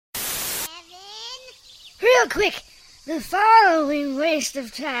real quick. The following waste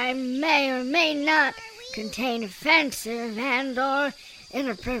of time may or may not contain offensive and or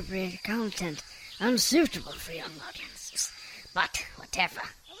inappropriate content unsuitable for young audiences. But whatever.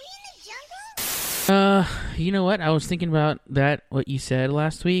 You know what? I was thinking about that, what you said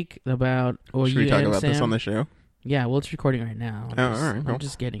last week about... Should we talk about this on the show? Yeah, well, it's recording right now. All right, cool. I'm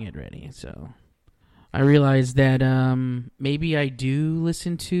just getting it ready, so... I realized that maybe I do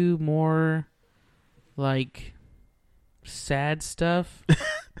listen to more, like, sad stuff.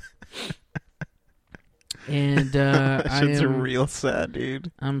 And shit's real sad,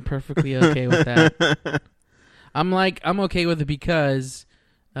 dude. I'm perfectly okay with that. I'm okay with it because...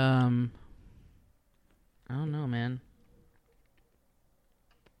 I don't know, man.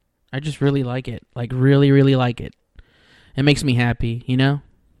 I just really like it. Like, really, really like it. It makes me happy, you know?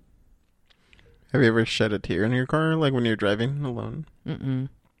 Have you ever shed a tear in your car, like when you're driving alone? Mm-mm.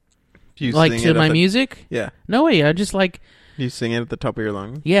 You like to my music? Yeah. No way, I just like... You sing it at the top of your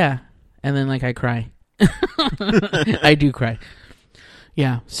lungs? Yeah. And then, like, I cry. I do cry.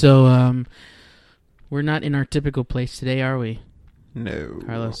 Yeah, so, we're not in our typical place today, are we? No.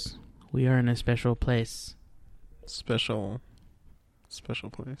 Carlos, we are in a special place. Special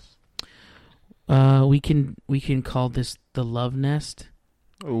place. We can call this the Love Nest.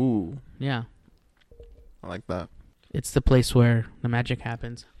 Ooh. Yeah. I like that. It's the place where the magic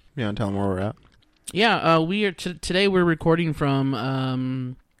happens. You want to tell them where we're at? Yeah, we are today we're recording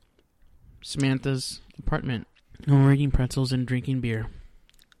from Samantha's apartment. And we're eating pretzels and drinking beer.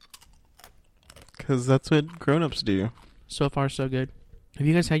 Because that's what grown-ups do. So far, so good. Have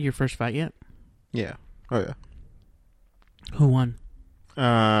you guys had your first fight yet? Yeah. Oh, yeah. Who won?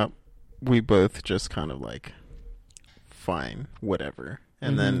 We both just kind of like, fine, whatever.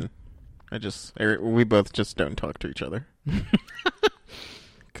 And then we both just don't talk to each other.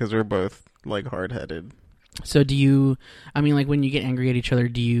 Because we're both, like, hard-headed. So do you, I mean, like, when you get angry at each other,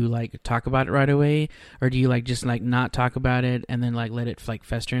 do you, like, talk about it right away? Or do you, like, just, like, not talk about it and then, like, let it, like,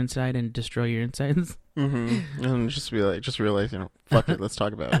 fester inside and destroy your insides? Mm-hmm. And just realize, fuck it, let's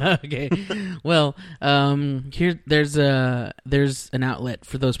talk about it. Okay. Well, there's an outlet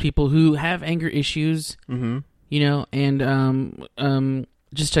for those people who have anger issues, and,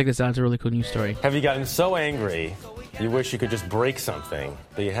 just check this out. It's a really cool news story. Have you gotten so angry you wish you could just break something,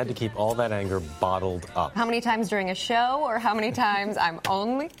 but you had to keep all that anger bottled up? How many times during a show, or how many times? I'm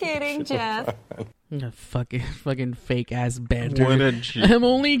only kidding, Jeff. Fucking fake ass banter. What a I'm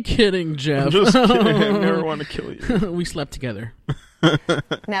only kidding, Jeff. I'm just kidding. I never want to kill you. We slept together.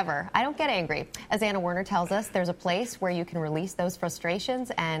 Never. I don't get angry. As Anna Werner tells us, there's a place where you can release those frustrations,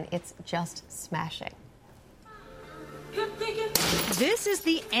 and it's just smashing. This is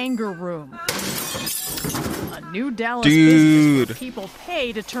the Anger Room. A new Dallas Dude. business where people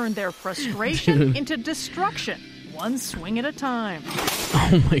pay to turn their frustration into destruction, one swing at a time.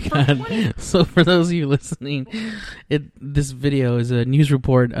 Oh my god. So for those of you listening, this video is a news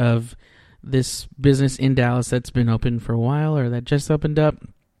report of this business in Dallas that's been open for a while or that just opened up.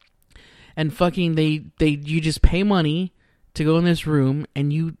 And fucking you just pay money to go in this room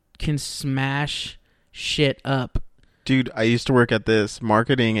and you can smash shit up. Dude, I used to work at this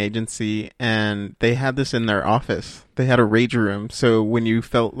marketing agency, and they had this in their office. They had a rage room, so when you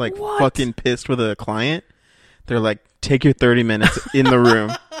felt like fucking pissed with a client, they're like, take your 30 minutes in the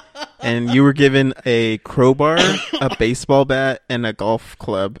room. And you were given a crowbar, a baseball bat, and a golf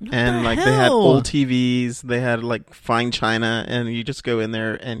club. And like they had old TVs, they had like fine china, and you just go in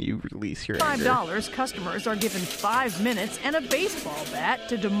there and you release your anger. $5, customers are given 5 minutes and a baseball bat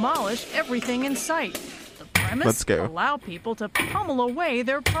to demolish everything in sight. Let's go. Allow people to pummel away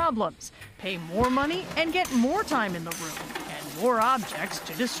their problems, pay more money, and get more time in the room, and more objects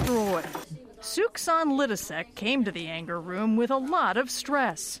to destroy. Suksan Litasek came to the Anger Room with a lot of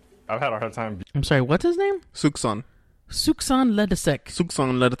stress. I've had a hard time. I'm sorry, what's his name? Suksan Ledesek.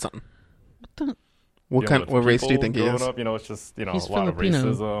 Suksan Ledesek. What race do you think he is? Up, it's just, He's a lot Filipino.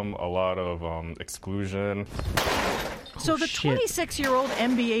 of racism, a lot of exclusion. So the 26-year-old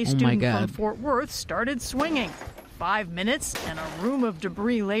MBA student from Fort Worth started swinging. 5 minutes and a room of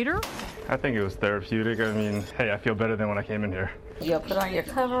debris later. I think it was therapeutic. I mean, hey, I feel better than when I came in here. You'll put on your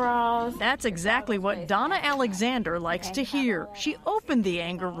coveralls. That's exactly what Donna Alexander likes to hear. She opened the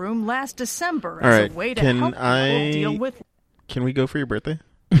Anger Room last December as a way to help people deal with... Can we go for your birthday?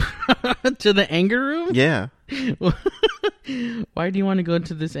 To the Anger Room? Yeah. Why do you want to go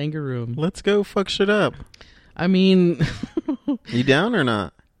into this Anger Room? Let's go fuck shit up. I mean... You down or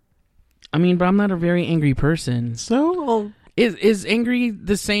not? I mean, but I'm not a very angry person. So... Is angry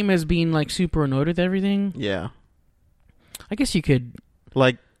the same as being, like, super annoyed with everything? Yeah. I guess you could...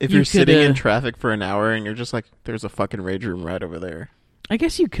 Like, if you're sitting in traffic for an hour and you're just like, there's a fucking rage room right over there. I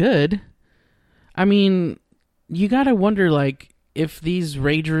guess you could. I mean, you gotta wonder, like, if these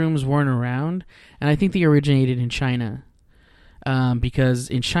rage rooms weren't around, and I think they originated in China, because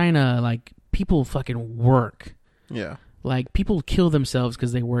in China, like, people fucking work. Yeah. Like, people kill themselves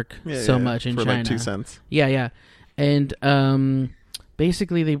because they work so much in for China. Like 2 cents. Yeah. And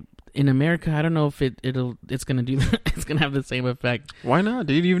basically, in America, I don't know if it's gonna do that. It's gonna have the same effect. Why not,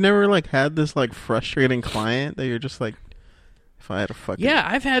 dude? You've never like had this like frustrating client that you're just like, if I had a fucking... Yeah,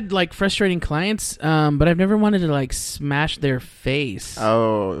 I've had like frustrating clients, but I've never wanted to like smash their face.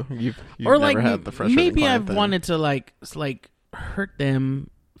 Oh, you've or never like had the frustrating maybe client I've then. wanted to like hurt them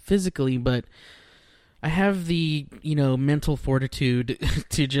physically, but I have the mental fortitude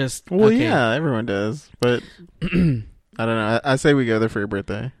to just. Well, okay. Yeah, everyone does, but I don't know. I say we go there for your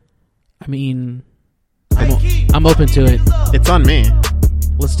birthday. I mean, I'm open to it. It's on me.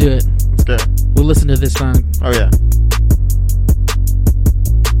 Let's do it. Let's go. We'll listen to this song. Oh yeah.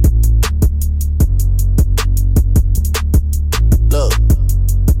 Look,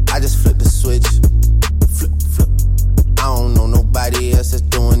 I just flipped the switch. Flip. I don't know nobody else that's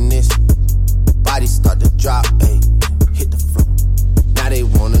doing this. Body start to drop, ayy, hit the floor. Now they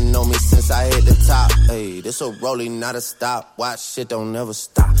wanna know me since I hit the top, ayy. This a rolling, not a stop. Watch, shit don't never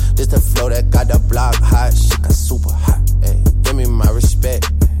stop. This the flow that got the block hot. Shit got super hot, ayy. Give me my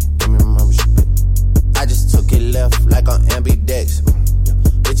respect, give me my respect. I just took it left like on ambidex.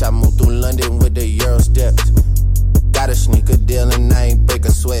 Bitch, I moved through London with the Euro steps. Got a sneaker deal and I ain't break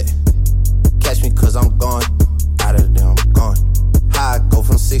a sweat. Catch me cause I'm gone, out of there I'm gone. How I go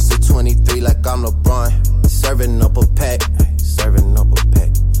from 6 to 23 like I'm LeBron. Serving up a pack, serving up a pack.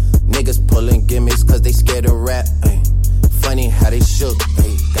 Niggas pulling gimmicks cause they scared to rap. Ay. Funny how they shook,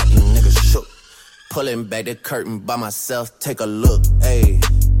 ay. Got these niggas shook. Pulling back the curtain by myself, take a look. Ay.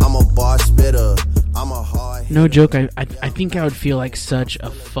 I'm a bar spitter, I'm a hard hitter. No joke, I think I would feel like such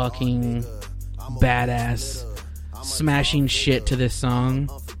a fucking badass smashing shit to this song.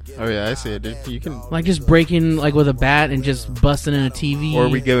 Oh yeah, I see it, dude. You can like just breaking like with a bat and just busting in a TV. Or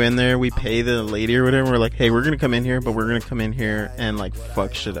we go in there, we pay the lady or whatever. We're like, hey, we're gonna come in here, but we're gonna come in here and like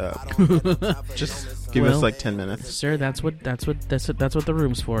fuck shit up. Just give us like 10 minutes, sir. That's what the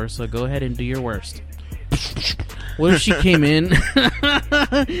room's for. So go ahead and do your worst. What if she came in?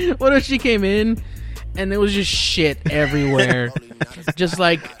 What if she came in and there was just shit everywhere? Just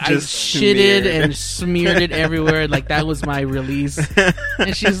like I shitted and smeared it everywhere. Like that was my release.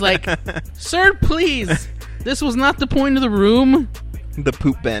 And she's like, sir, please. This was not the point of the room. The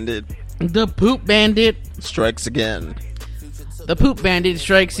poop bandit. The poop bandit strikes again. The poop bandit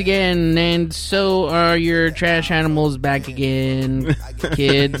strikes again. And so are your trash animals back again,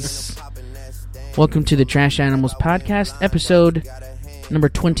 kids. Welcome to the Trash Animals Podcast, episode number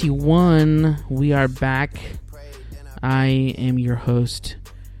 21. We are back. I am your host,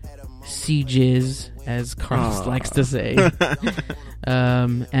 C-Jiz, as Carlos likes to say.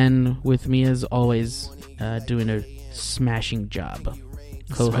 And with me, as always, doing a smashing job,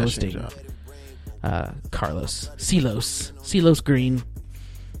 co-hosting, Carlos. Silos Green.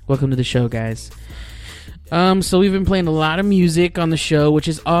 Welcome to the show, guys. So we've been playing a lot of music on the show, which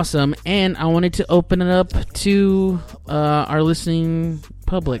is awesome, and I wanted to open it up to our listening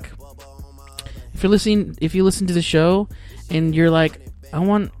public. If you listen to the show and you're like, I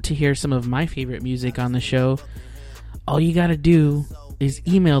want to hear some of my favorite music on the show, all you gotta do is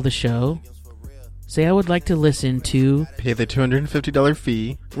email the show. Say, I would like to listen to... Pay the $250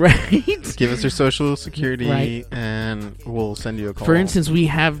 fee. Right. Give us your social security, right. And we'll send you a call. For instance, we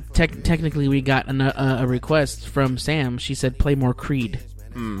have... technically, we got a request from Sam. She said, play more Creed.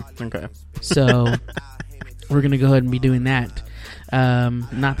 Okay. So, we're going to go ahead and be doing that.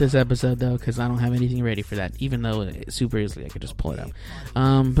 Not this episode, though, because I don't have anything ready for that. Even though super easily I could just pull it up.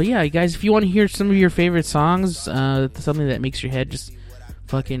 But yeah, guys, if you want to hear some of your favorite songs, something that makes your head just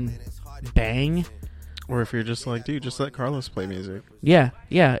fucking bang... Or if you're just like, dude, just let Carlos play music. Yeah.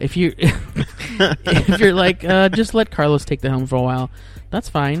 If you if you're like, just let Carlos take the helm for a while, that's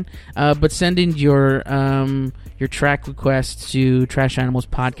fine. But send in your track requests to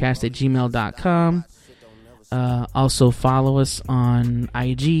trashanimalspodcast@gmail.com. Also follow us on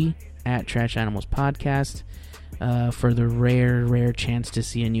IG at Trash Animals Podcast for the rare chance to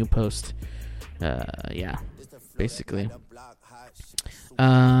see a new post. Yeah, basically.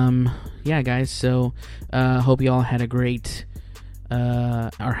 Yeah, guys, so hope you all had a great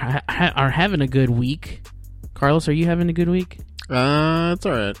are having a good week. Carlos, are you having a good week? It's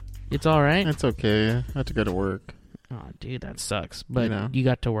alright. It's alright? It's okay. I have to go to work. Oh, dude, that sucks. But you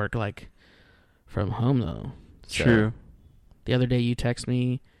got to work, like, from home, though. So, true. The other day you text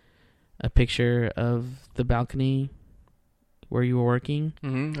me a picture of the balcony where you were working.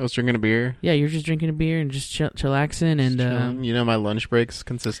 Mm-hmm. I was drinking a beer. Yeah, you're just drinking a beer and just chillaxing. And you know, my lunch breaks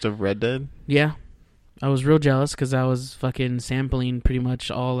consist of Red Dead. Yeah, I was real jealous because I was fucking sampling pretty much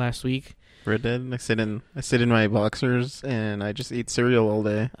all last week. Red Dead. I sit in my boxers and I just eat cereal all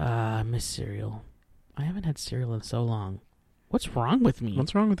day. I miss cereal. I haven't had cereal in so long. What's wrong with me?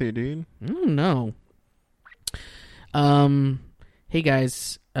 What's wrong with you, dude? I don't know. Hey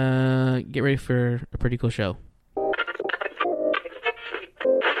guys, get ready for a pretty cool show.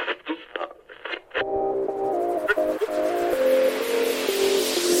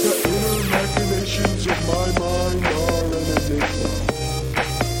 The inner machinations of my mind are an enigma.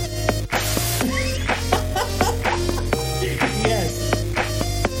 Yes.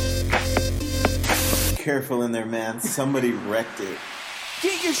 Careful in there, man. Somebody wrecked it.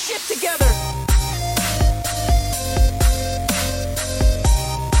 Get your shit together!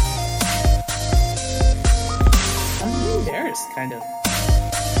 I'm embarrassed, kind of.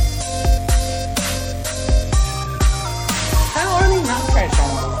 How are they not trash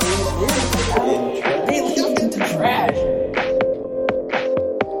animals? They live into trash.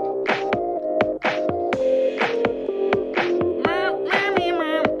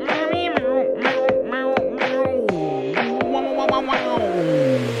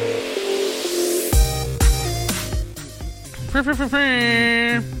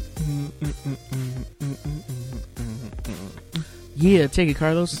 Yeah, take it,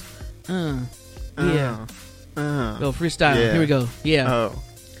 Carlos. Yeah. Go freestyle. Yeah. Here we go. Yeah. Oh.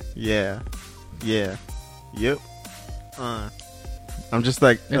 Yeah. Yeah. Yep. I'm just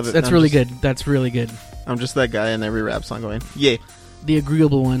like... That's really good. That's really good. I'm just that guy in every rap song going, yeah. The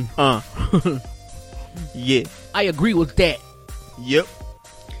agreeable one. Yeah. I agree with that. Yep.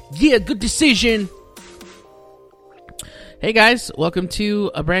 Yeah, good decision. Hey guys, welcome to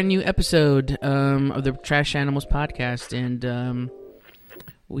a brand new episode of the Trash Animals podcast, and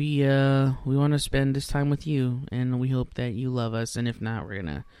we want to spend this time with you, and we hope that you love us. And if not, we're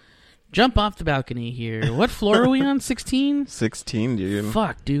gonna jump off the balcony here. What floor are we on? 16? 16, dude.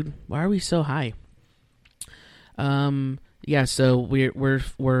 Fuck, dude. Why are we so high? Yeah. So we're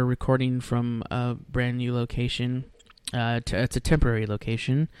recording from a brand new location. It's a temporary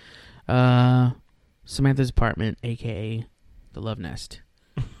location. Samantha's apartment, aka the Love Nest,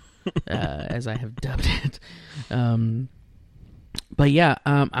 as I have dubbed it. But yeah,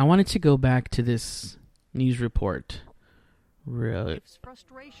 I wanted to go back to this news report.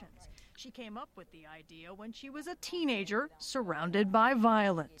 Frustrations. She came up with the idea when she was a teenager, surrounded by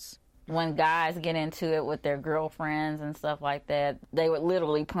violence. When guys get into it with their girlfriends and stuff like that, they would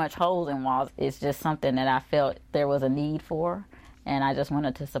literally punch holes in walls. It's just something that I felt there was a need for. And I just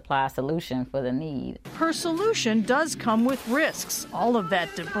wanted to supply a solution for the need. Her solution does come with risks. All of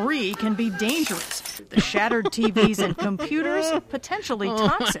that debris can be dangerous. The shattered TVs and computers, potentially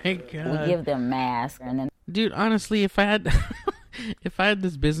toxic. My God. We give them masks. And then, dude, honestly, if I had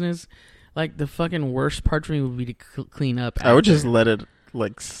this business, like, the fucking worst part for me would be to clean up after. I would just let it,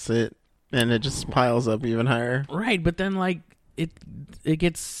 like, sit, and it just piles up even higher. Right, but then, like, it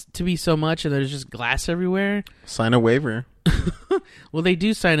gets to be so much and there's just glass everywhere. Sign a waiver. Well, they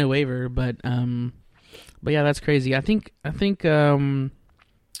do sign a waiver, but yeah, that's crazy. I think here in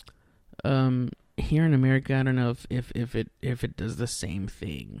America, I don't know if it does the same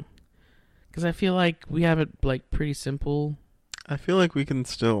thing, because I feel like we have it like pretty simple. I feel like we can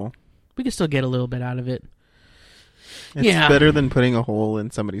still get a little bit out of it. It's better than putting a hole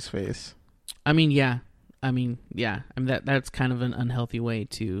in somebody's face. I mean, that's kind of an unhealthy way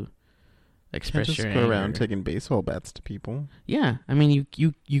to express your anger. Just go around taking baseball bats to people. Yeah, I mean, you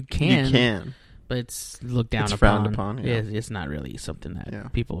can. You can. But it's looked down upon. It's frowned upon, yeah. It's not really something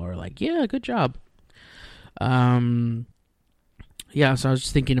that people are like, yeah, good job. Yeah, so I was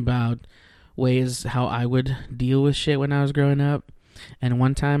just thinking about ways how I would deal with shit when I was growing up. And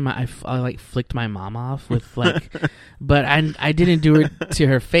one time I like flicked my mom off with like, but I didn't do it to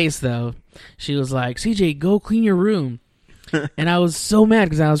her face though. She was like, CJ, go clean your room. And I was so mad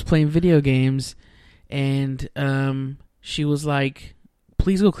because I was playing video games, and she was like,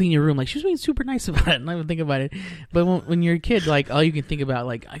 please go clean your room. Like, she was being super nice about it. Not even think about it. But when you're a kid, like, all you can think about,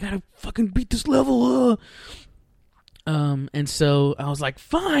 like, I gotta fucking beat this level. And so I was like,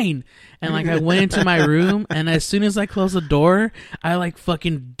 fine. And like I went into my room, and as soon as I closed the door, I like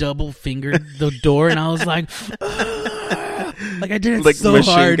fucking double fingered the door, and I was like, like I did it like so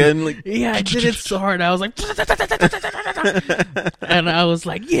hard. Gun, like, yeah, I did it so hard. I was like, and I was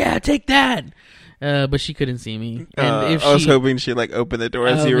like, yeah, take that. But she couldn't see me. And if I was hoping she'd like open the door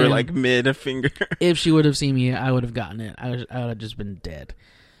as you were like mid finger. If she would have seen me, I would have gotten it. I would have just been dead.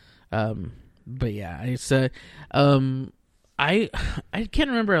 But yeah, it's I can't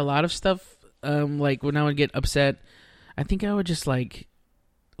remember a lot of stuff. Like when I would get upset, I think I would just like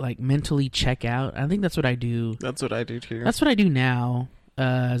mentally check out. I think that's what I do. That's what I do too. That's what I do now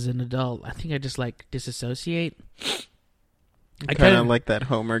as an adult. I think I just like disassociate. I kind of like that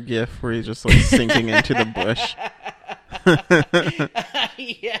Homer gif where he's just like sinking into the bush.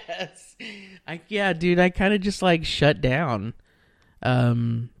 Yes. Yeah, dude, I kind of just like shut down.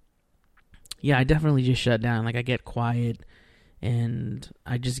 Yeah, I definitely just shut down. Like I get quiet and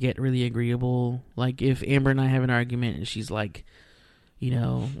I just get really agreeable. Like if Amber and I have an argument and she's like, you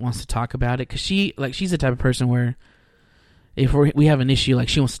know, wants to talk about it, because she's the type of person where if we have an issue, like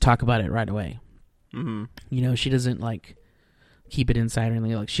she wants to talk about it right away. Mm-hmm. You know, she doesn't like keep it inside or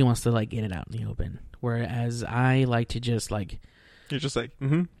anything. Like she wants to like get it out in the open. Whereas I like to just like, you're just like,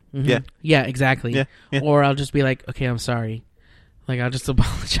 yeah, exactly. Yeah. Or I'll just be like, okay, I'm sorry. Like I'll just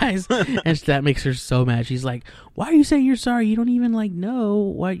apologize, and that makes her so mad. She's like, "Why are you saying you're sorry? You don't even like know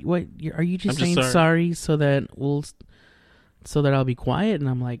what are you just saying sorry so that I'll be quiet?" And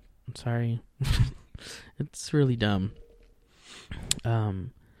I'm like, "I'm sorry." It's really dumb.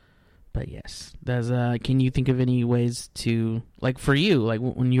 But yes, can you think of any ways to, like, for you, like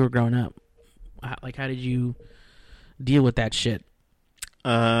when you were growing up, how did you deal with that shit?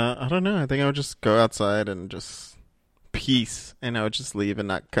 I don't know. I think I would just go outside and just peace, and I would just leave and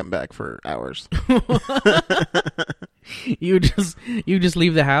not come back for hours. You just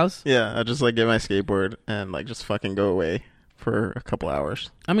leave the house? Yeah, I just like get my skateboard and like just fucking go away for a couple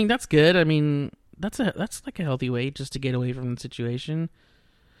hours. I mean, that's good. I mean, that's like a healthy way just to get away from the situation.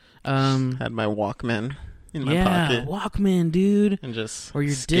 Had my Walkman in my pocket. Walkman, dude, and just or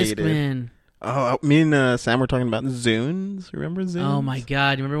your skated. Discman. Oh, me and Sam were talking about Zunes. Remember Zunes? Oh my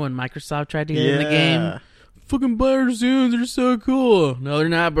god, you remember when Microsoft tried to get in the game? Fucking buy our Zunes, they're so cool. No, they're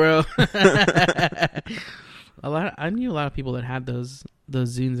not, bro. I knew a lot of people that had those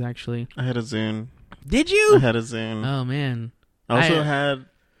Zunes, actually. I had a Zune. Did you? I had a Zune. Oh man. I also had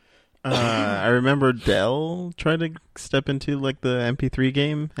I remember Dell tried to step into like the MP3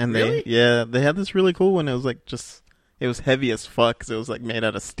 game, and they had this really cool one. It was like it was heavy as fuck because it was like made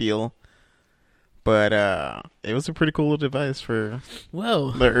out of steel. But it was a pretty cool device for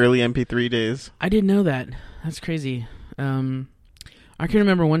the early MP3 days. I didn't know that. That's crazy. I can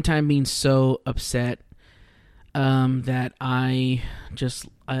remember one time being so upset that I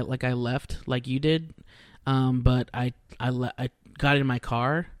left like you did. But I got in my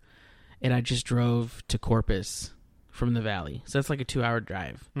car and I just drove to Corpus from the Valley. So that's like a 2-hour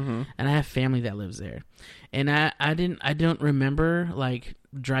drive. Mm-hmm. And I have family that lives there. And I don't remember like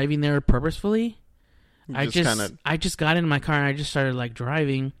driving there purposefully. I just got in my car and I just started like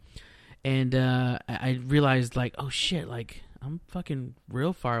driving, and I realized like, oh shit, like I'm fucking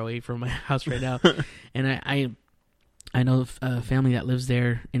real far away from my house right now. And I know a family that lives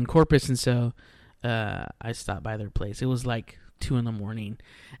there in Corpus, and so I stopped by their place. It was like 2 a.m,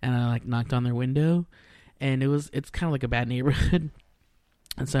 and I like knocked on their window, and it's kind of like a bad neighborhood.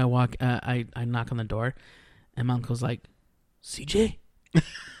 And so I knock on the door, and my uncle's like, CJ?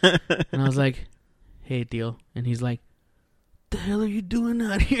 And I was like, hey, Theo. And he's like, the hell are you doing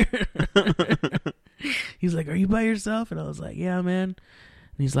out here? He's like, are you by yourself? And I was like, yeah, man. And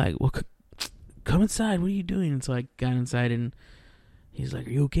he's like, well, come inside. What are you doing? And so I got inside, and he's like, are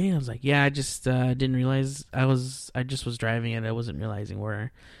you okay? And I was like, yeah, I just didn't realize I just was driving, and I wasn't realizing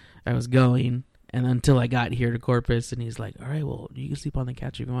where I was going. And until I got here to Corpus, and he's like, all right, well, you can sleep on the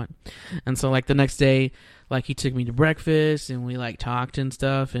couch if you want. And so like the next day, like he took me to breakfast, and we like talked and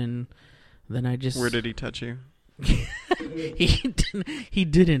stuff, and then I just... Where did he touch you? He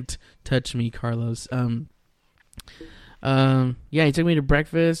didn't touch me, Carlos. Yeah, he took me to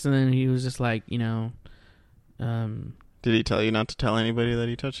breakfast, and then he was just like, you know... Did he tell you not to tell anybody that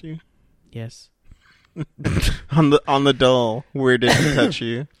he touched you? Yes. on the doll, where did he touch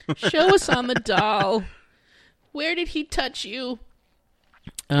you? Show us on the doll. Where did he touch you?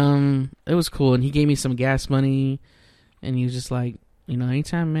 It was cool, and he gave me some gas money, and he was just like, you know,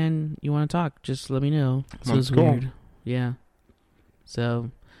 anytime, man, you want to talk, just let me know. So it was cool. Weird. Yeah.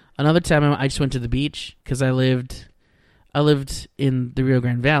 So another time I just went to the beach because I lived in the Rio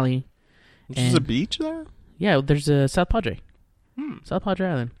Grande Valley. There's a beach there? Yeah, there's a South Padre. South Padre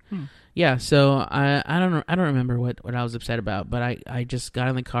Island. Yeah, so I don't remember what I was upset about, but I just got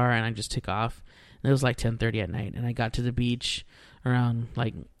in the car and I just took off. And it was like 10:30 at night, and I got to the beach around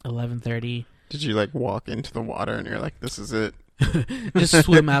like 11:30. Did you like walk into the water and you're like, this is it? Just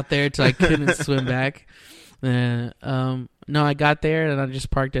swim out there till I couldn't swim back. No, I got there and I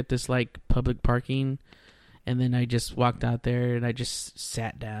just parked at this like public parking, And then I just walked out there and I just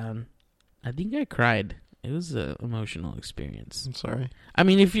sat down. I think I cried. It was an emotional experience. I'm sorry. I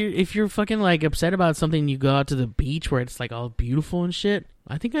mean, if you're fucking like upset about something, you go out to the beach where it's like all beautiful and shit.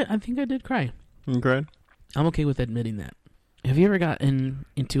 I think I did cry. You cried? I'm okay with admitting that. Have you ever gotten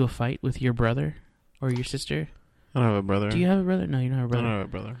into a fight with your brother or your sister? I don't have a brother. Do you have a brother? No, you don't have a brother. I don't have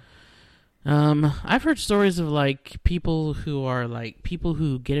a brother. I've heard stories of like people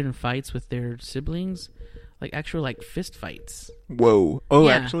who get in fights with their siblings, like actual like fist fights. Whoa! Oh,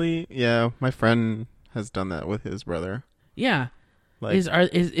 Yeah. actually, yeah, my friend has done that with his brother. Yeah, Like,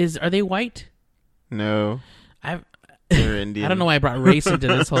 are they white? No, I've they're Indian. I don't know why I brought race into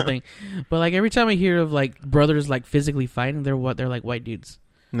this whole thing, but like every time I hear of like brothers like physically fighting, they're like white dudes.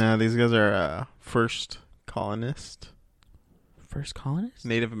 No, these guys are first colonist. First colonists?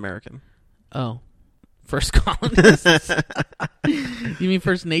 Native American. Oh, first colonists. You mean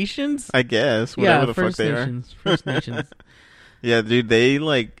First Nations? I guess. Whatever the First fuck they Nations. First Nations. Yeah, dude,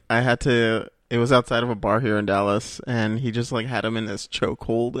 it was outside of a bar here in Dallas, and he just like had him in this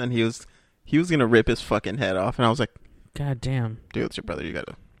chokehold, and he was gonna rip his fucking head off, and I was like, God damn. Dude, it's your brother, you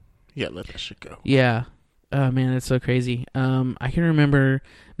gotta let that shit go. Yeah. Oh man, that's so crazy. I can remember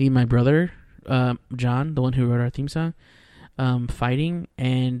me and my brother, John, the one who wrote our theme song, fighting,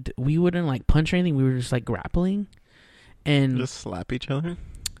 and we wouldn't like punch or anything, we were just like grappling and just slap each other.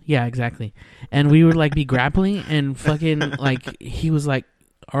 Yeah, exactly. And we would like be grappling and fucking like he was like,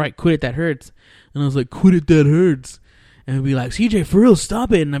 all right, quit it, that hurts. And I was like, quit it, that hurts. And we'd be like, CJ, for real,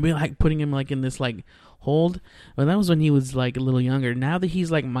 stop it. And I'd be like putting him like in this like hold. But that was when he was like a little younger. Now that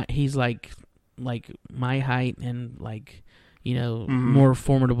he's like my height and like, you know, more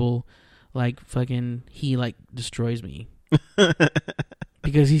formidable, like fucking he like destroys me.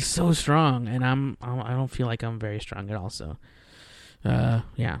 Because he's so strong and I don't feel like I'm very strong at all, so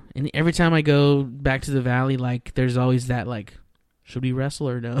yeah. And every time I go back to the valley, like there's always that like, should we wrestle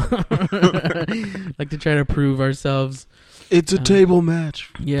or no? Like to try to prove ourselves. It's a table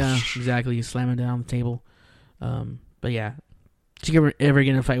match. Yeah, exactly. You slam it down on the table. But yeah. Did you ever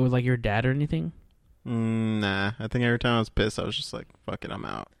get in a fight with like your dad or anything? Nah. I think every time I was pissed, I was just like, fuck it, I'm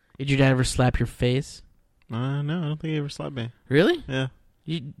out. Did your dad ever slap your face? No, I don't think he ever slapped me. Really? Yeah.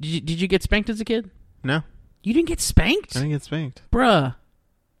 Did you get spanked as a kid? No. You didn't get spanked? I didn't get spanked. Bruh.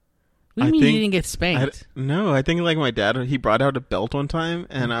 What do you mean you didn't get spanked? No, I think like my dad, he brought out a belt one time,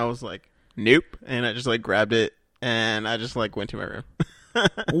 and I was like, nope. And I just like grabbed it, and I just like went to my room.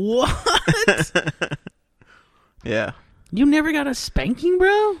 What? Yeah. You never got a spanking,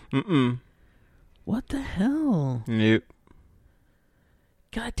 bro? Mm-mm. What the hell? Nope.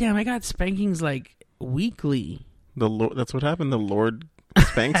 God damn, I got spankings like weekly. That's what happened. The Lord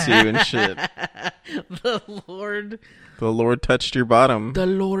spanks you and shit. The Lord touched your bottom. The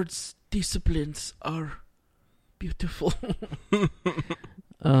Lord's disciplines are beautiful. Yeah,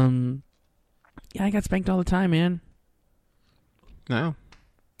 I got spanked all the time, man. No.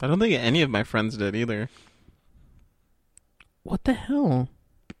 I don't think any of my friends did either. What the hell?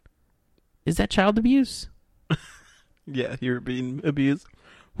 Is that child abuse? Yeah, you were being abused.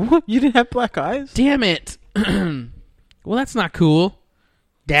 What? You didn't have black eyes? Damn it. Well, that's not cool.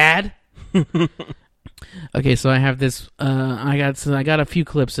 Dad. Okay, so I have this I got a few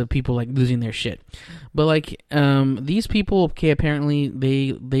clips of people like losing their shit. But like these people, okay, apparently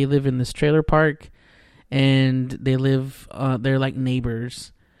they live in this trailer park and they're like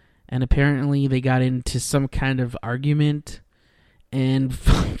neighbors, and apparently they got into some kind of argument and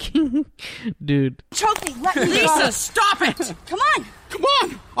fucking dude. Choke me, let me Lisa, stop it! Come on! Come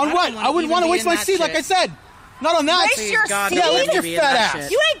on! On what? I wouldn't want to waste my seed like I said. Not on that. Waste your seed? Yeah, look at your fat ass.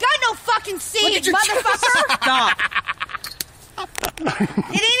 You ain't got no fucking seed, motherfucker! Stop!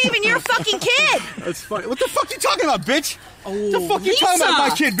 It ain't even your fucking kid! That's funny. What the fuck you talking about, bitch? Oh, the fuck you talking about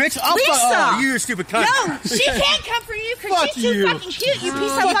my kid, bitch? Lisa! You're a stupid cunt. No, she can't come for you because she's too fucking cute, you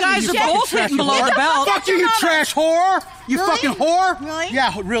piece of fucking guys shit. are both hitting below the belt. Fuck you, you trash whore! You Really? fucking whore! Really?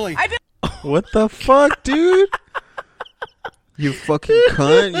 Yeah, really. What the fuck, dude? You fucking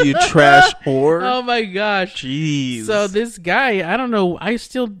cunt, you trash whore. Oh my gosh. Jeez. So this guy, I don't know,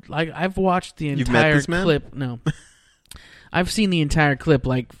 I've watched the You've met entire this man? clip. No. I've seen the entire clip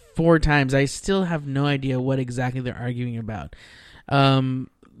like 4 times. I still have no idea what exactly they're arguing about.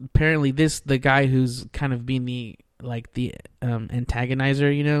 Apparently the guy who's kind of being the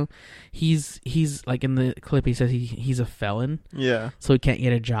antagonizer, you know, he's like in the clip he says he's a felon. Yeah. So he can't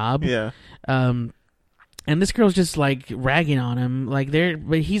get a job. Yeah. And this girl's just like ragging on him,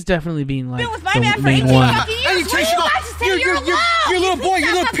 but he's definitely being like Been with my the man for main 18 one. fucking years. What are you about to say? You're allowed. Your little boy, piece your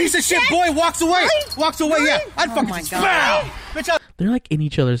of little piece of shit boy walks away. Really? Walks away, yeah. I'd Oh fucking my bow. God. Bitch, They're like in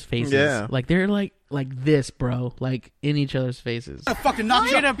each other's faces. Yeah. Like they're like like this, bro, like in each other's faces. I fucking knock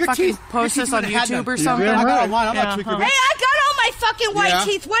you your fucking teeth. post Your this teeth on would've had YouTube them. or something? I got online. I'm Yeah, not tweaking. huh. Bitch. Hey, I got all my fucking white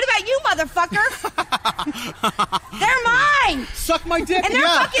teeth. What about you, motherfucker? They're mine. Suck my dick. And they're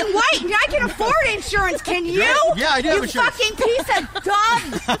fucking white. And I can afford insurance. Can you? Yeah, I do have You insurance. fucking piece of dog.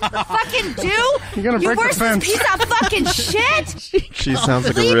 Fucking do. You're gonna break the worst fence. piece of fucking shit. She sounds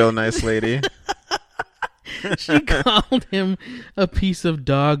like a real nice lady. She called him a piece of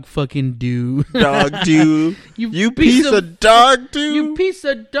dog fucking do. Dog do. You piece of dog do. You piece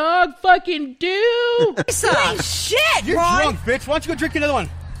of dog fucking do. You ain't shit, You're Ron. drunk, bitch. Why don't you go drink another one?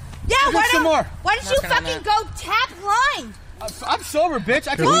 Yeah, Go drink some more. Why don't you fucking go tap line? I'm sober, bitch.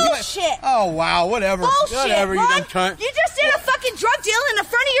 I can Bullshit. Oh, wow. Whatever. Bullshit, Whatever, you Ron. dumb cunt. You just did a fucking drug deal in the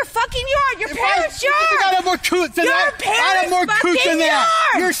front of your fucking yard. Your parents' You yard. got more couth than Your that. I have parents' more couth fucking than that.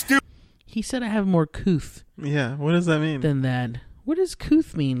 yard. You're stupid. He said I have more couth Yeah, what does that mean? than that. What does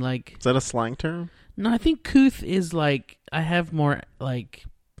couth mean? Like, Is that a slang term? no, I think couth is like I have more like.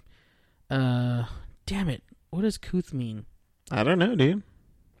 Damn it! What does couth mean? I don't know, dude.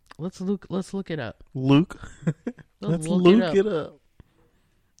 Let's look it up. Luke. Let's Let's look Luke it it up.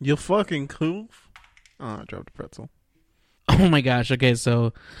 You fucking couth. Oh, I dropped a pretzel. Oh my gosh! Okay,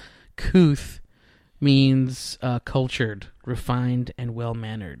 so couth means cultured, refined, and well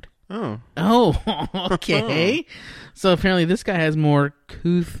mannered. Oh. Oh, okay. So apparently this guy has more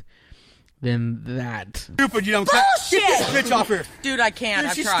couth than that. Stupid, you dumb cunt. Get this bitch off here. Dude, I can't. Dude,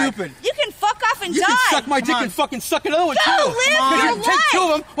 I've she's tried. stupid. You can fuck off and You die. can suck my dick and fucking suck another one, Go too. live Because your you can take two of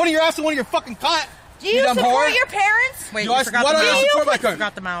life. them. One of your ass and one of your fucking cunt. Do you dumb support whore. your parents? Wait, Do you I, forgot why the do I mouth. support my cunt?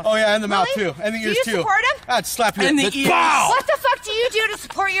 Forgot the mouth. Oh, yeah, and the mouth, Really? too. And the Do ears, you too. support them? I'd slap you. And the Bitch. ears. Bow! What the fuck do you do to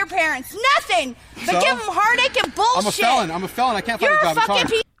support your parents? Nothing. But So? give them heartache and bullshit. I'm a felon. I can't find You're a a job. It's fucking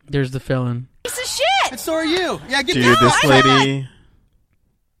hard. There's the felon. piece of shit. And so are you. Yeah, get Dude, down. this lady.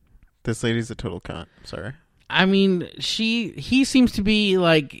 This lady's a total cunt. Sorry. I mean, he seems to be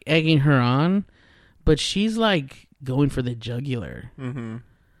like egging her on, but she's like going for the jugular. Mm-hmm.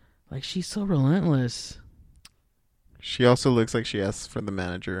 Like she's so relentless. She also looks like she asks for the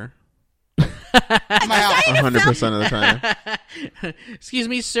manager. My house. 100% of the time. Excuse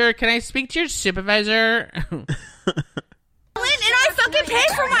me, sir. Can I speak to your supervisor? And I fucking pay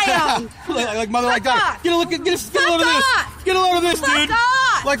for my own. like mother like daughter. off. Get a load of this. Get a load of this, Fuck dude.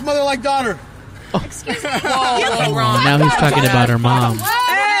 off. Like mother like daughter. Excuse me. Oh, now he's talking about her mom.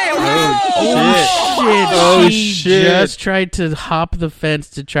 Oh, She shit. just tried to hop the fence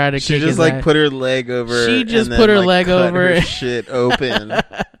to try to She kick just his like ass. put her leg over. She just and then, put her like, leg cut over. her shit open.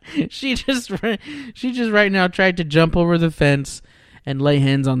 she just right now tried to jump over the fence and lay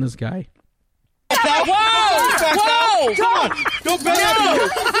hands on this guy. Whoa! Come on. Don't bend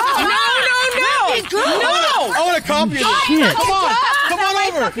No, I want to copy you. Shit. Come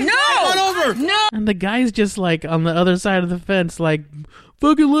on over. no, Come on over. no. And the guy's just like on the other side of the fence, like,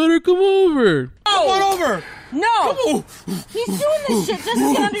 fucking let her come over. Come on over. No. He's doing this shit just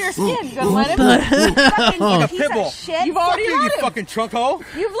to get under your skin. You gonna let him? The hell? Like a Piece pit bull. of shit. You've already You let him. fucking trunk hole.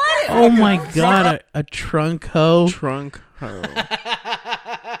 You've let him. Oh my god, a trunk hoe. Trunk hoe.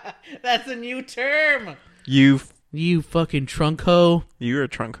 That's a new term. You fucking trunk hoe. You're a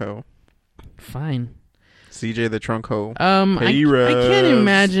trunk hoe. Fine. CJ the trunk hoe. I can't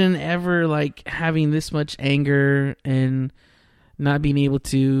imagine ever like having this much anger and not being able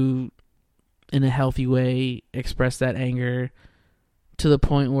to, in a healthy way, express that anger to the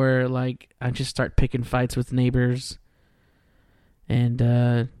point where like I just start picking fights with neighbors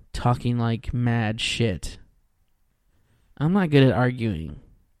and talking like mad shit. I'm not good at arguing.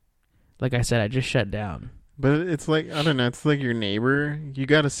 Like I said, I just shut down. But it's like, I don't know, it's like your neighbor. You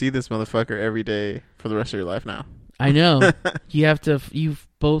got to see this motherfucker every day for the rest of your life now. I know.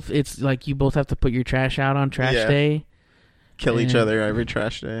 It's like you both have to put your trash out on trash day. Kill each other every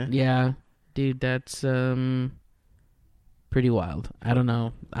trash day. Yeah. Dude, that's pretty wild. I don't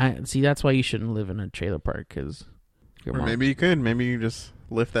know. That's why you shouldn't live in a trailer park, because Maybe you could. Maybe you just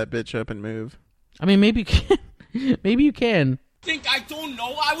lift that bitch up and move. I mean, maybe you can. Maybe you can. Think I don't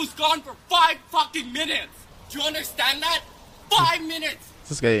know? I was gone for 5 fucking minutes. Do you understand that? 5 minutes. Is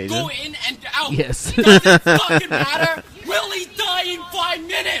this guy Asian? Go in and out. Yes. It doesn't fucking matter. Will he die in 5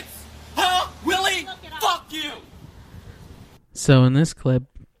 minutes? Huh? Will he? Fuck you. So in this clip,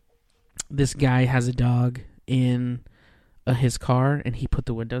 this guy has a dog in his car, and he put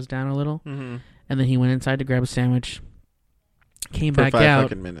the windows down a little, Mm-hmm. and then he went inside to grab a sandwich. Came For back 5 out.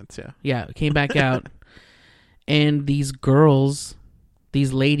 fucking minutes, yeah. Yeah, came back out, and these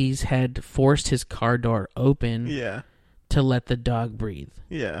ladies had forced his car door open. Yeah. To let the dog breathe.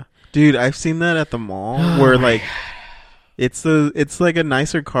 Yeah. Dude, I've seen that at the mall Oh where my like It's like a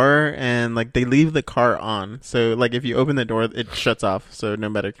nicer car, and like they leave the car on. So like if you open the door, it shuts off. So no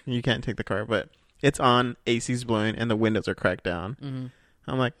matter, you can't take the car, but it's on. AC's blowing, and the windows are cracked down. Mm-hmm.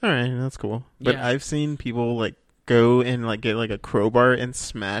 I'm like, all right, that's cool. But Yeah. I've seen people like go and like get like a crowbar and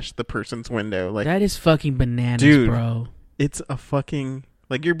smash the person's window. Like that is fucking bananas, dude, bro. It's a fucking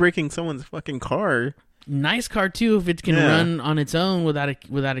like you're breaking someone's fucking car. Nice car too if it can run on its own without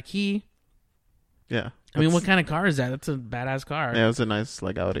a key. Yeah. I mean, what kind of car is that? That's a badass car. Yeah, it was a nice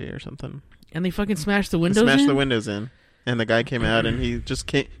like Audi or something. And they fucking smashed the windows. Smashed in? the windows in, and the guy came out, and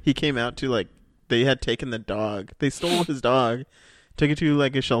he came out to like they had taken the dog. They stole his dog, took it to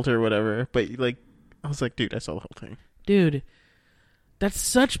like a shelter or whatever. But like, I was like, dude, I saw the whole thing. Dude, that's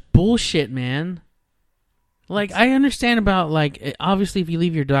such bullshit, man. Like, I understand about like obviously if you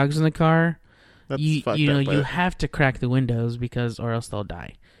leave your dogs in the car, That's you fucked know up, but- you have to crack the windows or else they'll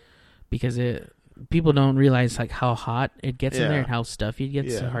die. Because people don't realize like how hot it gets in there and how stuffy it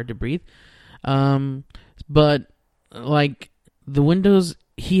gets, so hard to breathe. But like the windows,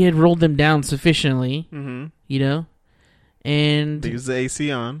 he had rolled them down sufficiently, you know, and They use the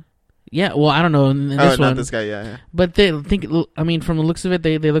AC on. yeah. Well, I don't know. In this not one, this guy. Yeah. But they think. I mean, from the looks of it,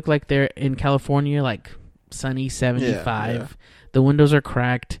 they look like they're in California, like sunny 75. Yeah. The windows are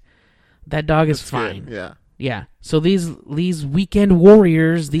cracked. That dog is That's fine. good, yeah. Yeah. So these weekend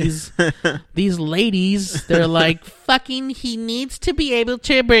warriors, these ladies, they're like, fucking, he needs to be able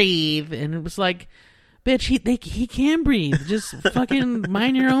to breathe. And it was like, bitch, he can breathe. Just fucking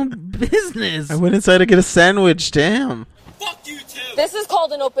mind your own business. I went inside to get a sandwich. Damn. This is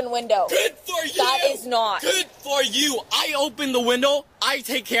called an open window. Good for you. That is not. Good for you. I open the window. I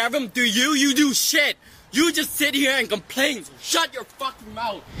take care of him. Do you? You do shit. You just sit here and complain. So shut your fucking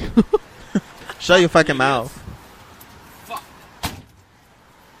mouth. Shut your fucking mouth.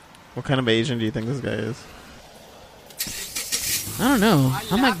 What kind of Asian do you think this guy is? I don't know.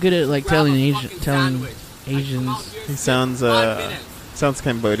 I'm not good at like telling Asians. He sounds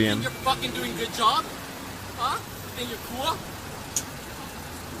Cambodian. You're fucking doing a good job? Huh? Think you're cool?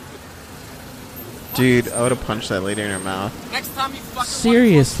 Dude, I would have punched that lady in her mouth. Next time you fucking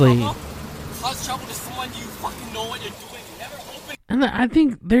Seriously. cause trouble to someone, you fucking know what you're doing. Never open. And I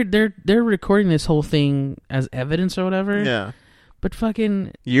think they're recording this whole thing as evidence or whatever. Yeah. But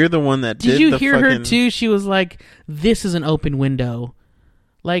fucking, You're the one that did did you the hear her fucking- too? She was like, "This is an open window."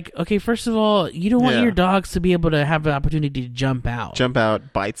 Like, okay, first of all, you don't want Yeah. your dogs to be able to have the opportunity to jump out,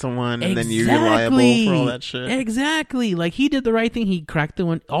 bite someone, and then you're liable for all that shit. Exactly. Like he did the right thing. He cracked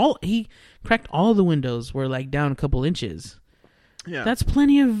he cracked all the windows were like down a couple inches. Yeah. That's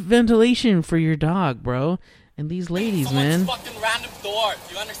plenty of ventilation for your dog, bro. And these ladies, Someone's man. fucking random door.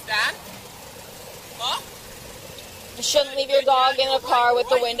 You understand? Huh? You shouldn't leave your dog in a car with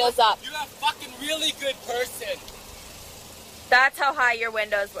the windows up. You're a fucking really good person. That's how high your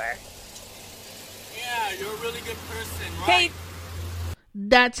windows were. Yeah, you're a really good person, right? Hey,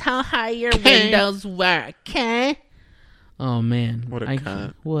 That's how high your windows were, okay? Oh man, What a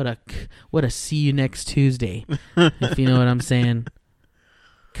cunt. What a see you next Tuesday, if you know what I'm saying.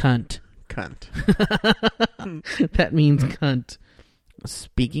 Cunt. That means cunt.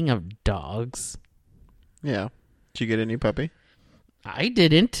 Speaking of dogs, Yeah. Did you get a new puppy? I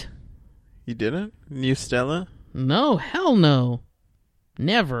didn't. You didn't? New Stella? No, hell no,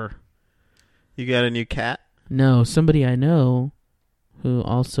 never. You got a new cat? No, somebody I know who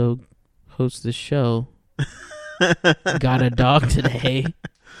also hosts the show got a dog today.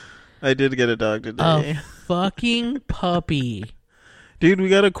 I did get a dog today. A fucking puppy. Dude, we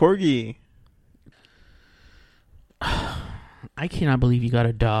got a corgi. I cannot believe you got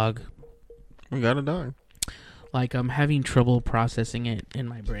a dog. We got a dog. Like, I'm having trouble processing it in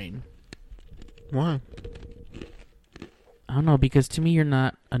my brain. Why? I don't know, because to me you're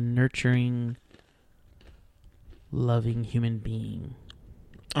not a nurturing, loving human being.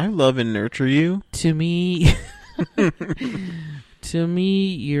 I love and nurture you. To me,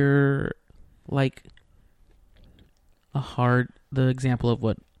 you're like the example of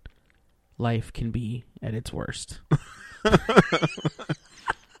what life can be at its worst.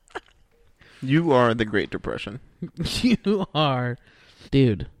 You are the Great Depression. You are.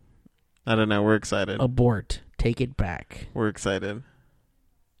 Dude. I don't know. We're excited. Abort. Take it back. We're excited.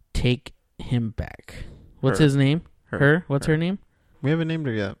 Take him back. What's Her. his name? Her. What's her name? We haven't named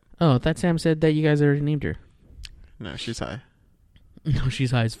her yet. Oh, that Sam said that you guys already named her. No, she's high. No,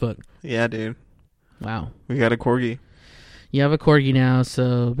 she's high as fuck. Yeah, dude. Wow. We got a corgi. You have a corgi now,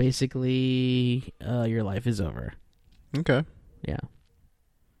 so basically your life is over. Okay. Yeah.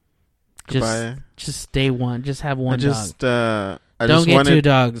 Goodbye. Just stay one. Just have one I just, dog. Don't get 2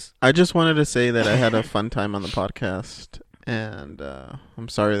 dogs. I just wanted to say that I had a fun time on the podcast, and I'm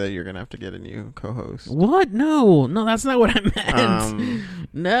sorry that you're gonna have to get a new co-host. What? No, that's not what I meant.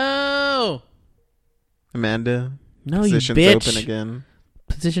 No, Amanda. No, position's you bitch. Open again.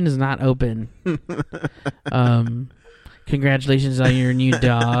 Position is not open. Congratulations on your new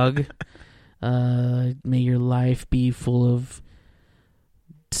dog. May your life be full of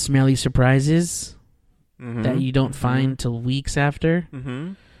smelly surprises that you don't find till weeks after.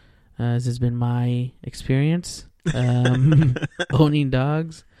 This has been my experience owning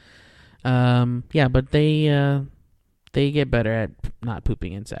dogs. Yeah, but they get better at not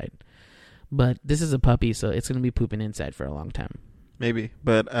pooping inside. But this is a puppy, so it's going to be pooping inside for a long time. Maybe,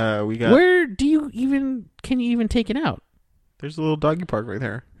 but we got. Where can you even take it out? There's a little doggy park right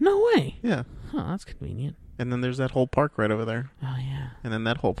there. No way. Yeah. Oh, that's convenient. And then there's that whole park right over there. Oh, yeah. And then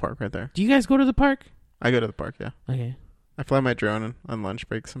that whole park right there. Do you guys go to the park? I go to the park, yeah. Okay. I fly my drone on lunch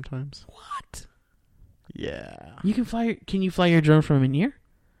break sometimes. What? Yeah. You can fly. Can you fly your drone from in here?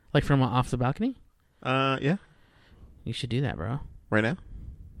 Like from off the balcony? Yeah. You should do that, bro. Right now?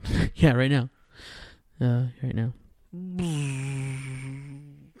 Yeah, right now. Right now.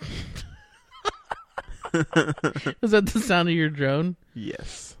 Was that the sound of your drone?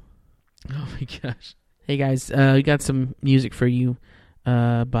 Yes. Oh my gosh. Hey guys, we got some music for you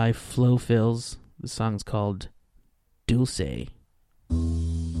by Flo Fills. The song's called Dulce.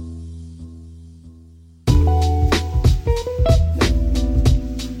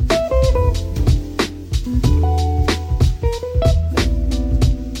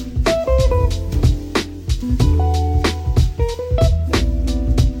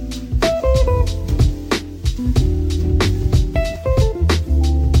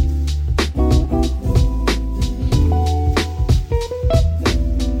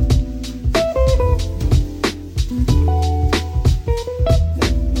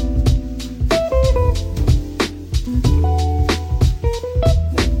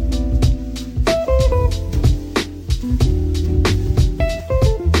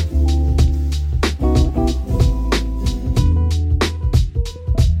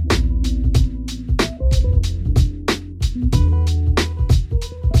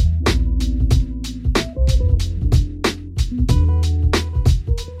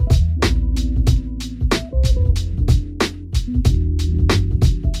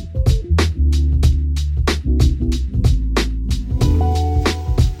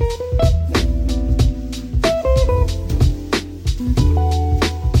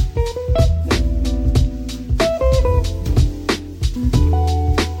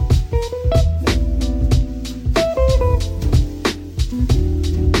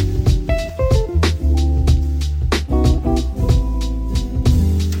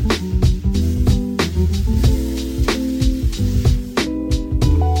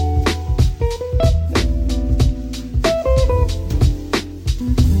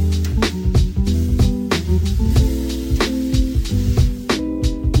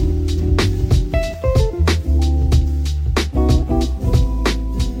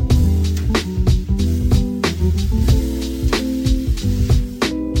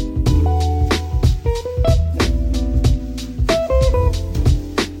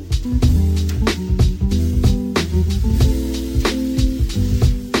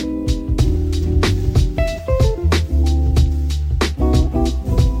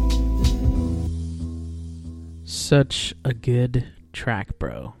 Such a good track,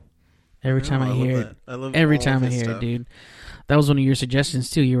 bro. Every time I hear it, every time I hear it, dude. That was one of your suggestions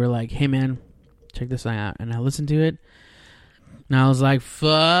too. You were like, "Hey, man, check this song out," and I listened to it, and I was like,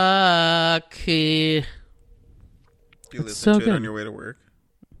 "Fuck." You listen to it on your way to work?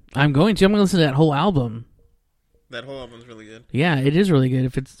 I'm going to listen to that whole album. That whole album's really good. Yeah, it is really good.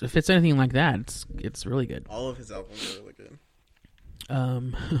 If it's anything like that, it's really good. All of his albums are really good.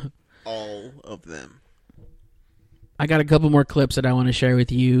 All of them. I got a couple more clips that I want to share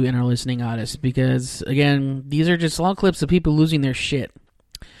with you and our listening audience because, again, these are just all clips of people losing their shit.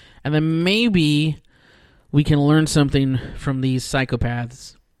 And then maybe we can learn something from these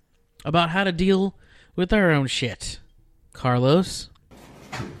psychopaths about how to deal with our own shit. Carlos?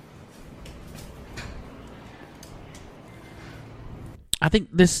 I think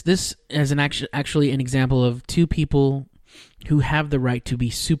this is actually an example of two people who have the right to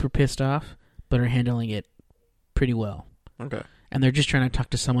be super pissed off but are handling it pretty well. Okay. And they're just trying to talk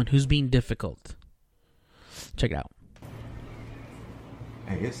to someone who's being difficult. Check it out.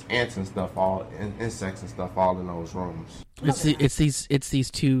 Hey, it's ants and stuff, insects and stuff, all in those rooms. It's these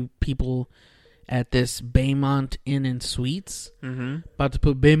two people at this Baymont Inn and Suites, about to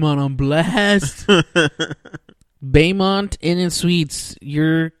put Baymont on blast. Baymont Inn and Suites.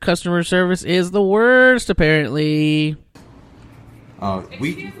 Your customer service is the worst, apparently.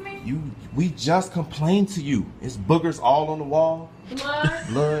 We just complained to you. It's boogers all on the wall.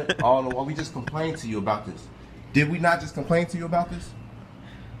 Blood all on the wall. We just complained to you about this. Did we not just complain to you about this?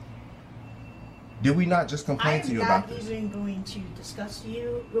 Did we not just complain to you about this? I'm not even going to discuss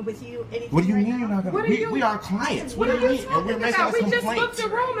with you anything. What do you right mean you're now. not going to? We are clients. What do you mean? And we're making a We just complaint. booked a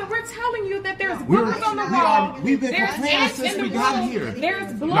room and we're telling you that there's boogers on the wall. We've been There's complaining ants since in the we got room. here.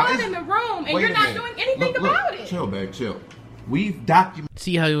 There's blood in the room, and Wait you're a not minute. doing anything Look, about it. Chill, babe, chill. We've documented.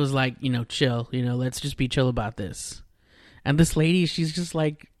 See how he was like, chill. Let's just be chill about this. And this lady, she's just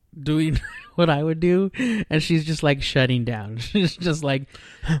like doing what I would do, and she's just like shutting down. She's just like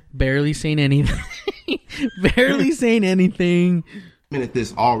barely saying anything. Barely saying anything. Minute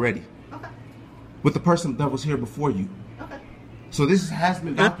this already. Okay. With the person that was here before you. Okay. So this has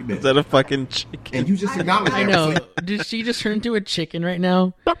been documented. Is that a fucking chicken? And you just acknowledge I know. Did she just turn into a chicken right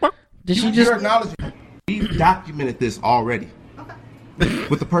now? Did she just acknowledge? We've documented this already. Okay.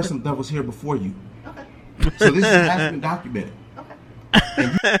 With the person that was here before you. Okay. So this has been documented.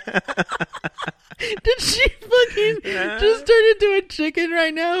 Did she fucking just turn into a chicken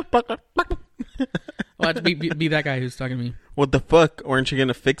right now? Watch be that guy who's talking to me. What the fuck? Aren't you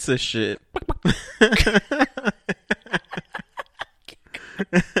gonna fix this shit?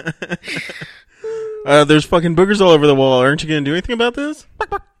 There's fucking boogers all over the wall. Aren't you gonna do anything about this?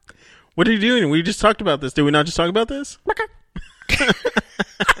 What are you doing? We just talked about this. Did we not just talk about this?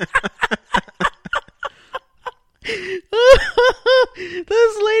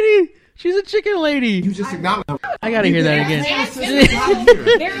 This lady, she's a chicken lady. You just acknowledge. I gotta hear that again.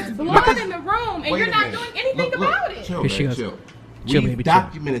 There's blood in the room, and you're not doing anything about it. Chill, Here she babe, goes. chill. Chill, We've baby, chill.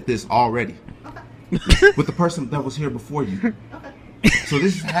 documented this already. Okay. With the person that was here before you. Okay. So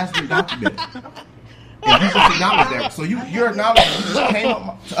this has been documented. And you just acknowledge that. So you're acknowledging you just came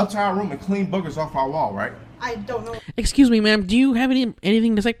up to our room and cleaned boogers off our wall, right? I don't know. Excuse me, ma'am. Do you have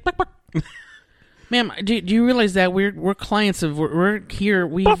anything to say? Ma'am, do you realize that we're clients of we're here?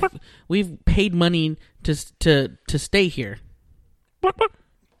 We've paid money to stay here.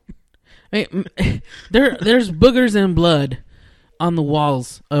 Hey, there's boogers and blood on the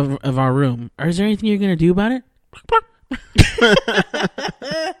walls of our room. Is there anything you're gonna do about it?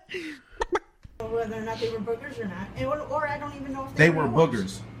 Whether or not they were boogers or not, or I don't even know if they were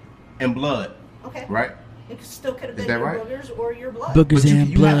boogers and blood. Okay. Right. It still could have Is been that your right? boogers or your blood. Boogers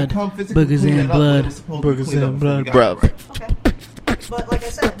and blood. Boogers and blood. Boogers and blood, bro. Okay. But like I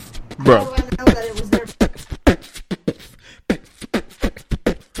said, bro. how do I know that it was their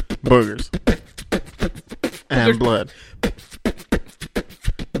Boogers and blood.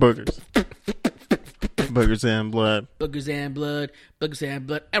 Boogers. Boogers and blood. Boogers and blood. Boogers and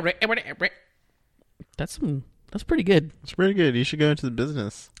blood. That's pretty good. It's pretty good. You should go into the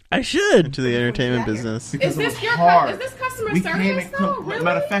business. I should. Into the entertainment business. Is this customer service though? Really?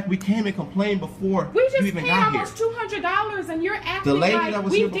 Matter of fact, we came and complained before We you just even paid got here. almost $200, and you're acting The lady like that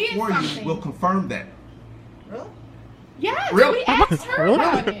was we here did before something. you will confirm that. Yes, Really? we asked her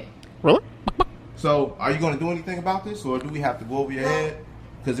about it. Really? So, are you going to do anything about this, or do we have to go over your head?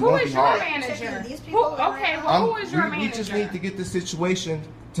 Because it Who won't is be your hard. manager? Okay, who is your we manager? just need to get this situation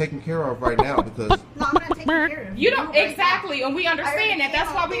taken care of right now because No, I'm not taking care of You don't exactly, and we understand that.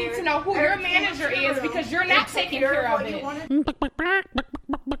 That's why we need to know who your manager is because you're not taking care of it.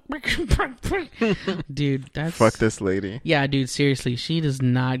 Dude, that's Fuck this lady. Yeah, dude, seriously, she does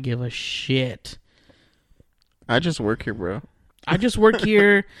not give a shit. I just work here, bro. I just work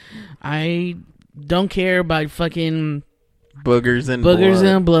here. I don't care about fucking boogers and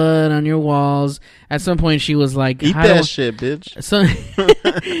blood on your walls. At some point, she was like, "Eat that shit, bitch." So,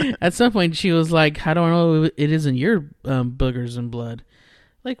 at some point, she was like, "I don't know. It isn't your boogers and blood.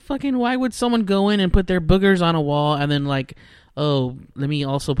 Like, fucking, why would someone go in and put their boogers on a wall and then like, oh, let me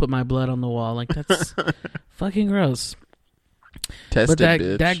also put my blood on the wall? Like, that's fucking gross." Test but it,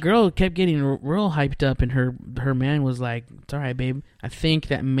 bitch. that girl kept getting real hyped up, and her man was like, "It's all right, babe. I think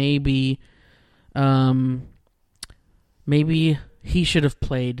that maybe he should have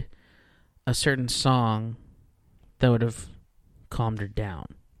played a certain song that would have calmed her down."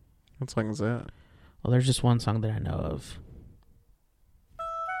 What song is that? Well, there's just one song that I know of.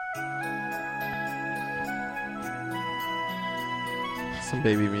 Some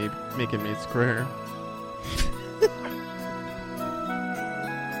baby making me prayer.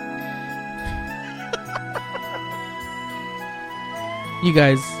 You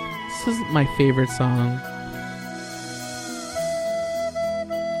guys, this is my favorite song.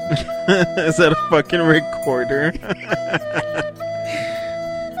 Is that a fucking recorder?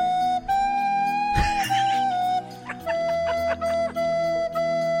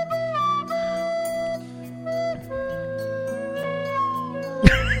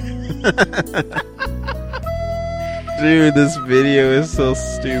 Dude, this video is so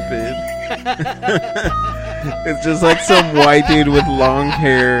stupid. It's just like some white dude with long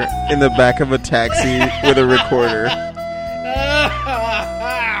hair in the back of a taxi with a recorder.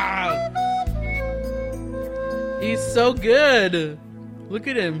 He's so good. Look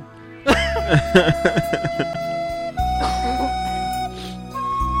at him.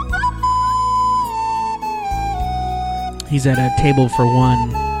 He's at a table for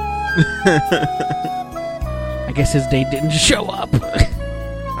one. I guess his date didn't show up.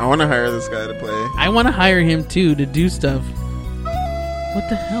 I want to hire this guy to play. I want to hire him too to do stuff. What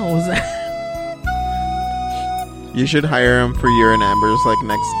the hell was that? You should hire him for your and Amber's like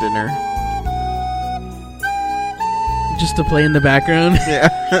next dinner. Just to play in the background? Yeah.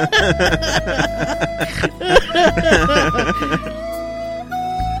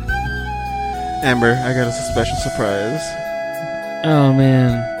 Amber, I got us a special surprise. Oh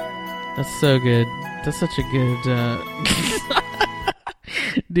man, that's so good. That's such a good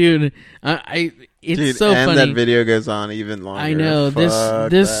dude. It's Dude, so and funny. that video goes on even longer. I know.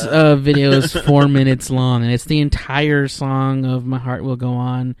 Fuck This that. video is 4 minutes long, and it's the entire song of "My Heart Will Go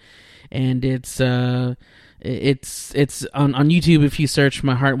On," and it's on YouTube. If you search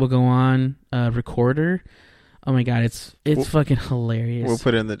 "My Heart Will Go On" recorder, oh my god, it's fucking hilarious. We'll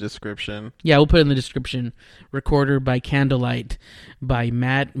put it in the description. Yeah, we'll put it in the description. Recorder by Candlelight by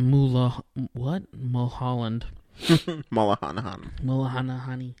Matt Mulholland.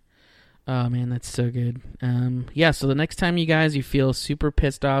 Mullahanahani. Oh man, that's so good. Yeah, so the next time you feel super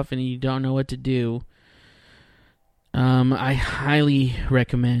pissed off and you don't know what to do, I highly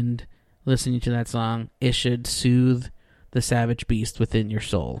recommend listening to that song. It should soothe the savage beast within your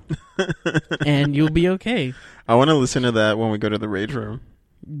soul. And you'll be okay. I want to listen to that when we go to the rage room.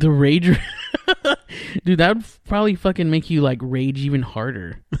 The rage room? Dude, that would probably fucking make you like rage even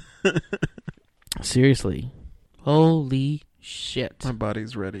harder. Seriously. Holy shit. My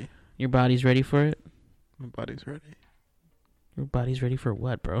body's ready. Your body's ready for it? My body's ready. Your body's ready for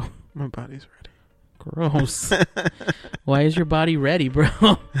what, bro? My body's ready. Gross. Why is your body ready, bro?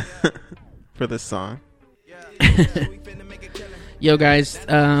 For this song. Yo, guys,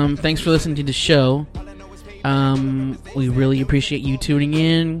 thanks for listening to the show. We really appreciate you tuning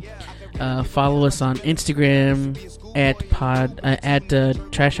in. Follow us on Instagram at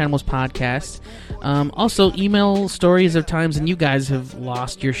Trash Animals Podcast. Also, email stories of times when you guys have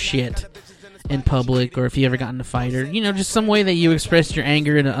lost your shit in public, or if you ever got in a fight, or just some way that you expressed your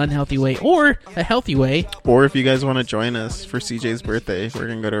anger in an unhealthy way or a healthy way. Or if you guys want to join us for CJ's birthday, we're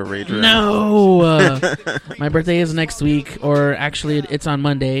gonna go to a rage room. No, my birthday is next week, or actually, it's on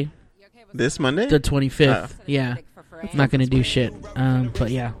Monday. This Monday, the 25th. Oh. Yeah. I'm not gonna do shit, but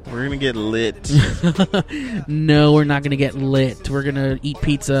yeah, we're gonna get lit. No, we're not gonna get lit. We're gonna eat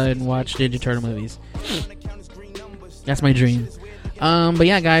pizza and watch Ninja Turtle movies. That's my dream. But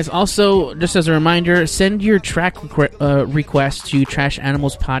yeah, guys, also, just as a reminder, send your track request to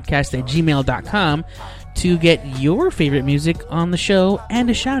trashanimalspodcast@gmail.com to get your favorite music on the show and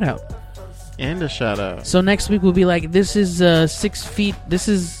a shout out. So next week we'll be like, this is 6 feet. This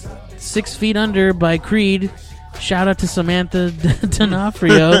is 6 Feet Under by Creed. Shout out to Samantha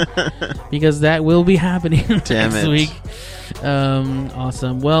D'Onofrio, because that will be happening next week.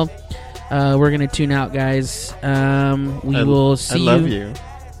 Awesome. Well, we're gonna tune out, guys. We will see you. I love you.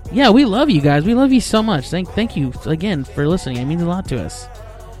 Yeah, we love you guys. We love you so much. Thank you again for listening. It means a lot to us.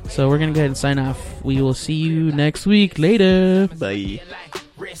 So we're gonna go ahead and sign off. We will see you next week. Later. Bye.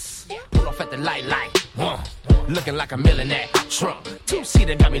 Pull off at the light, looking like a millionaire. Trump,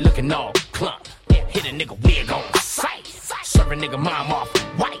 2-seater got me looking all clump. Hit a nigga wig on sight. Serve a nigga mom off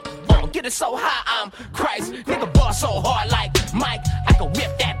white. Get it so high, I'm Christ. Nigga boss so hard like Mike. I can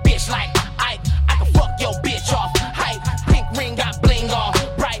whip that bitch like Ike. I can fuck your bitch off hype. Pink ring got bling all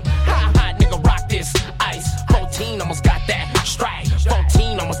bright. Ha, nigga rock this ice. 14 almost got that strike.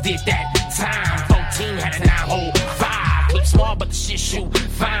 14 almost did that time. 14 had a 9-hole 5. Clip small, but the shit shoot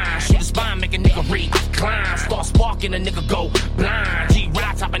fine. Shoot a spine, make a nigga recline. Start sparking, a nigga go blind.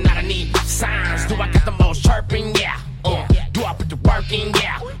 G-Ride topping out, I need signs. Do I got the most chirping? Yeah. Do I put the work in?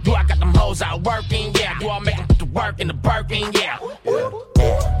 Yeah. Do I got them hoes out working? Yeah. Do I make them put the work in the Birkin? Yeah.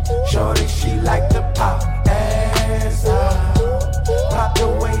 Shorty, she like